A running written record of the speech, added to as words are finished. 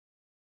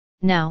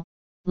Now,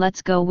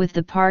 let's go with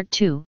the part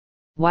 2,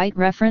 white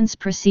reference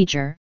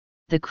procedure,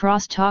 the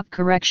crosstalk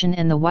correction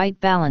and the white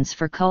balance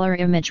for color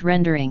image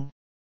rendering.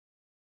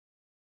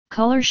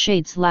 Color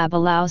Shades Lab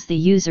allows the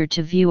user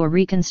to view a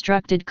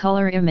reconstructed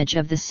color image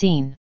of the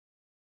scene.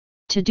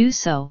 To do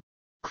so,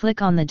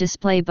 click on the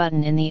display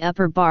button in the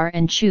upper bar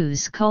and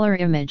choose Color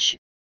Image,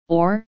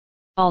 or,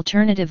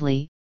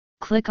 alternatively,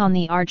 click on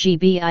the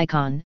RGB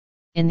icon,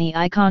 in the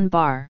icon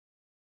bar.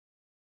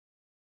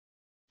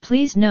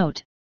 Please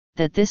note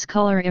that this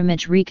color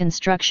image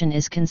reconstruction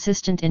is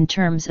consistent in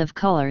terms of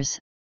colors,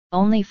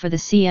 only for the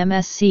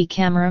CMSC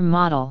camera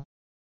model.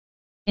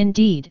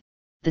 Indeed,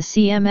 the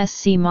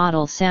CMSC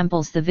model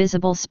samples the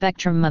visible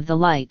spectrum of the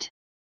light.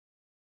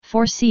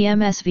 For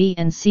CMSV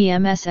and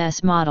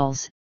CMSS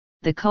models,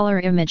 the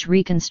color image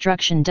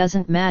reconstruction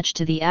doesn't match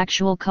to the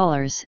actual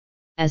colors,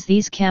 as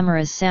these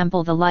cameras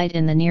sample the light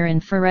in the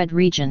near-infrared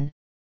region,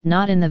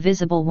 not in the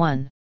visible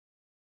one.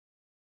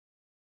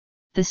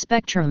 The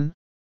spectrum,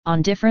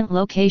 on different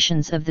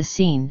locations of the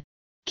scene,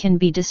 can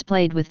be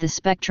displayed with the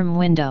spectrum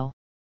window.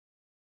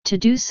 To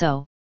do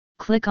so,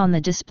 click on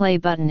the display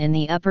button in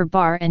the upper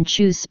bar and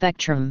choose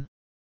Spectrum.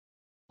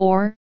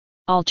 Or,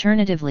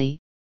 alternatively,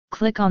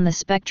 click on the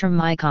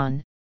spectrum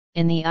icon,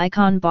 in the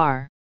icon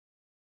bar.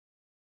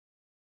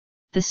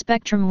 The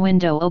spectrum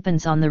window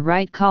opens on the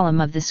right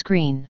column of the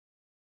screen.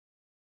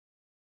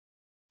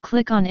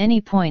 Click on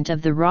any point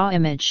of the raw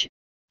image,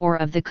 or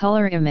of the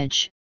color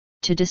image,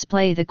 to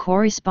display the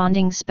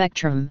corresponding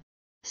spectrum,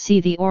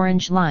 see the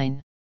orange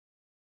line.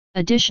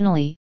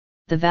 Additionally,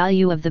 the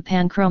value of the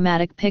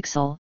panchromatic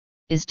pixel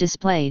is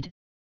displayed,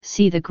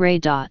 see the gray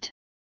dot.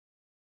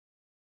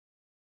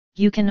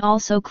 You can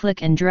also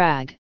click and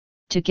drag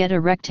to get a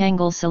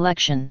rectangle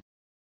selection.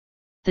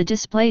 The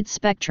displayed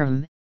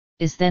spectrum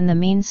is then the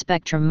mean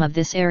spectrum of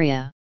this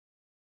area.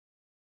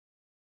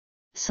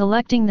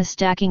 Selecting the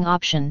stacking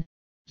option,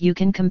 you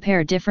can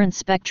compare different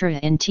spectra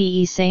in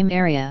the same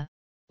area,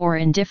 or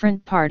in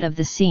different part of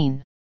the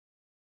scene.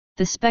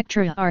 The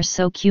spectra are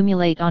so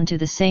accumulate onto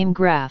the same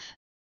graph.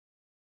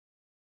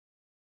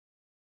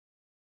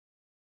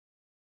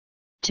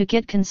 To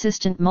get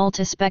consistent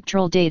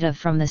multispectral data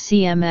from the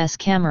CMS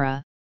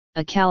camera,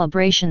 a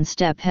calibration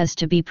step has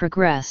to be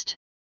progressed.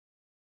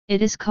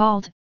 It is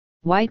called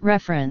white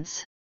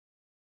reference.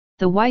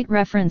 The white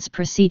reference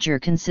procedure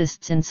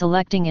consists in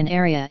selecting an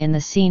area in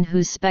the scene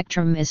whose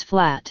spectrum is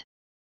flat.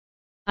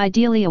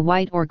 Ideally a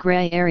white or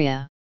gray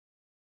area.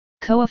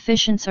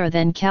 Coefficients are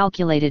then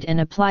calculated and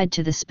applied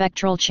to the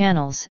spectral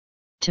channels,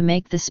 to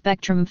make the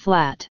spectrum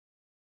flat.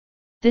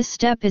 This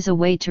step is a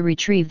way to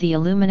retrieve the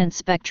illuminant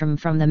spectrum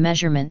from the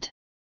measurement.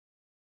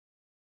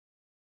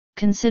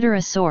 Consider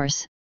a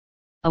source,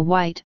 a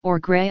white or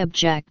gray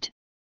object,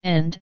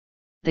 and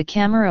the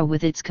camera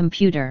with its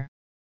computer.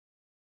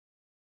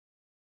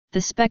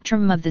 The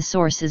spectrum of the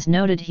source is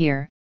noted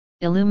here,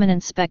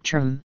 illuminant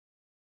spectrum.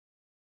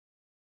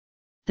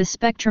 The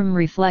spectrum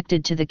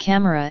reflected to the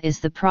camera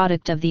is the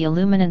product of the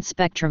illuminant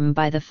spectrum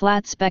by the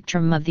flat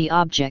spectrum of the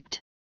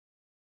object.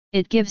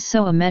 It gives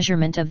so a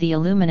measurement of the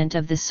illuminant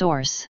of the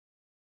source.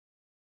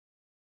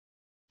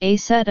 A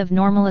set of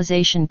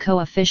normalization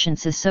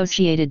coefficients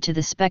associated to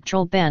the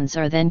spectral bands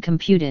are then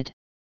computed.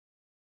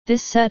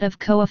 This set of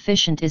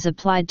coefficient is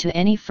applied to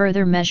any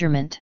further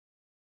measurement.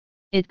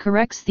 It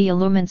corrects the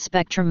illuminant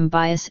spectrum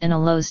bias and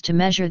allows to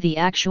measure the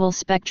actual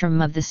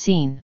spectrum of the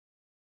scene.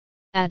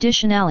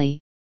 Additionally,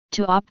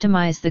 to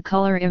optimize the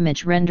color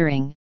image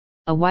rendering,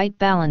 a white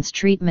balance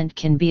treatment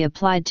can be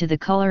applied to the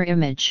color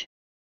image.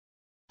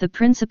 The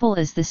principle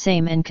is the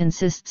same and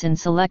consists in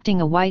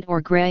selecting a white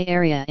or gray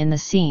area in the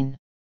scene.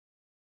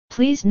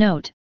 Please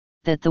note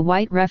that the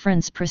white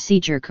reference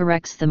procedure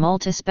corrects the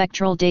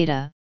multispectral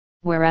data,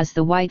 whereas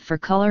the white for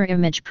color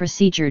image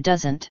procedure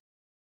doesn't.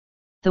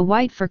 The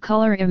white for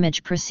color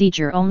image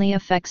procedure only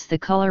affects the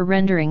color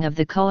rendering of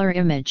the color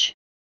image.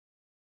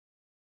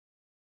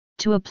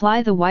 To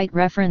apply the white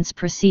reference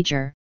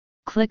procedure,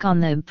 click on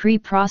the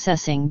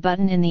Pre-processing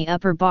button in the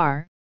upper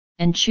bar,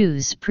 and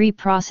choose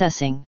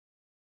Pre-processing.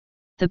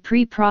 The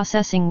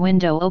pre-processing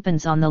window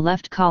opens on the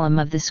left column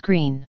of the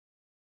screen.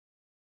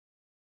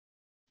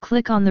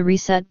 Click on the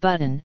Reset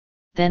button,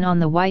 then on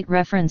the White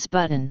Reference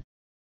button.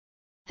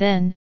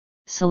 Then,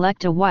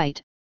 select a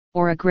white,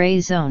 or a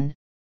gray zone,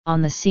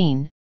 on the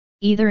scene,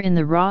 either in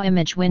the raw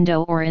image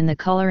window or in the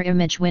color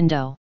image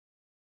window.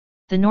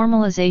 The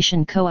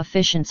normalization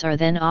coefficients are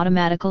then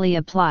automatically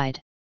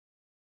applied.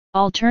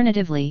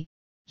 Alternatively,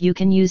 you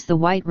can use the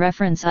white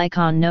reference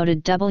icon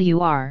noted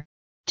WR,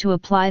 to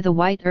apply the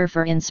white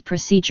reference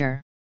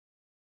procedure.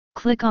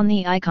 Click on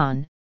the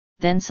icon,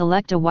 then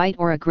select a white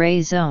or a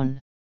gray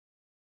zone.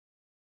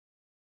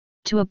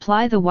 To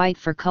apply the white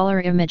for color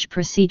image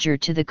procedure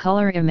to the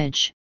color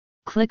image,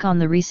 click on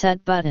the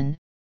Reset button,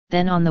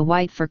 then on the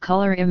White for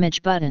color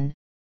image button,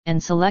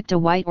 and select a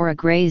white or a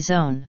gray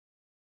zone.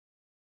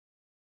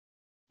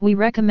 We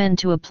recommend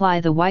to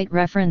apply the white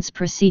reference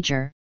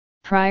procedure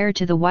prior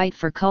to the white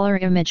for color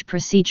image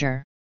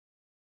procedure.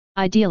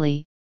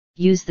 Ideally,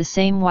 use the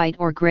same white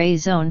or gray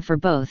zone for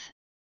both.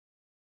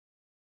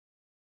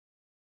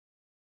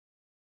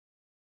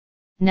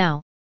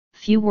 Now,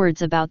 few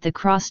words about the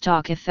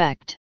crosstalk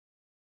effect.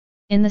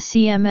 In the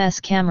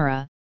CMS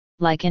camera,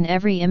 like in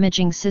every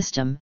imaging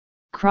system,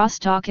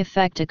 crosstalk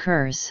effect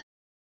occurs.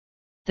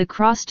 The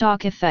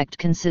crosstalk effect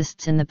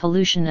consists in the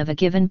pollution of a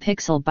given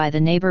pixel by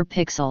the neighbor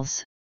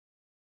pixels.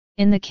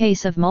 In the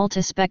case of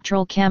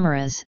multispectral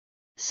cameras,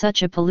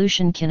 such a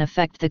pollution can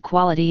affect the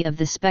quality of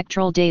the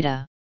spectral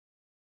data.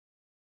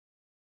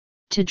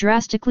 To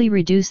drastically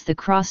reduce the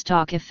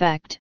crosstalk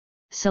effect,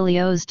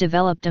 Cilios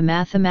developed a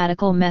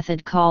mathematical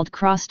method called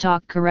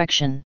crosstalk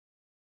correction.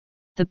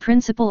 The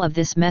principle of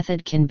this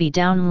method can be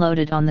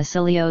downloaded on the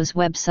Cilios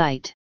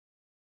website.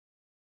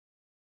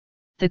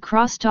 The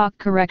crosstalk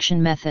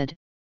correction method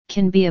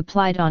can be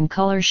applied on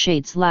Color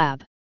Shades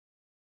Lab.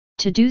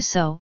 To do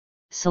so,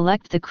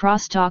 select the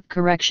crosstalk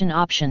correction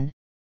option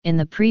in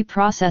the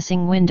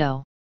pre-processing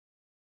window.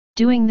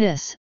 Doing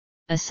this,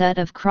 a set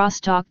of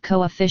crosstalk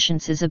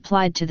coefficients is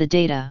applied to the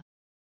data.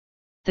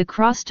 The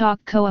crosstalk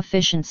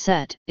coefficient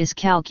set is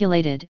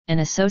calculated and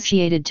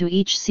associated to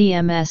each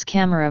CMS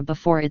camera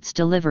before its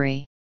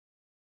delivery.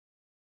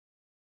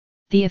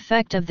 The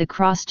effect of the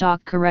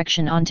crosstalk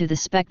correction onto the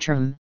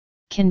spectrum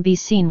can be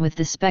seen with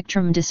the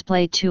Spectrum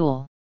Display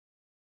tool.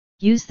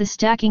 Use the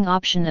stacking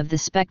option of the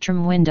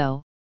spectrum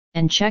window,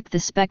 and check the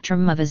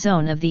spectrum of a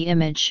zone of the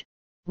image,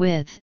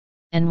 with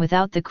and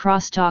without the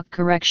crosstalk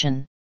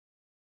correction.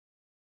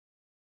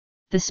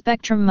 The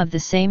spectrum of the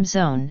same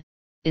zone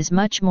is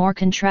much more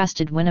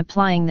contrasted when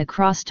applying the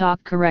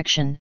crosstalk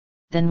correction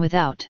than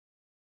without.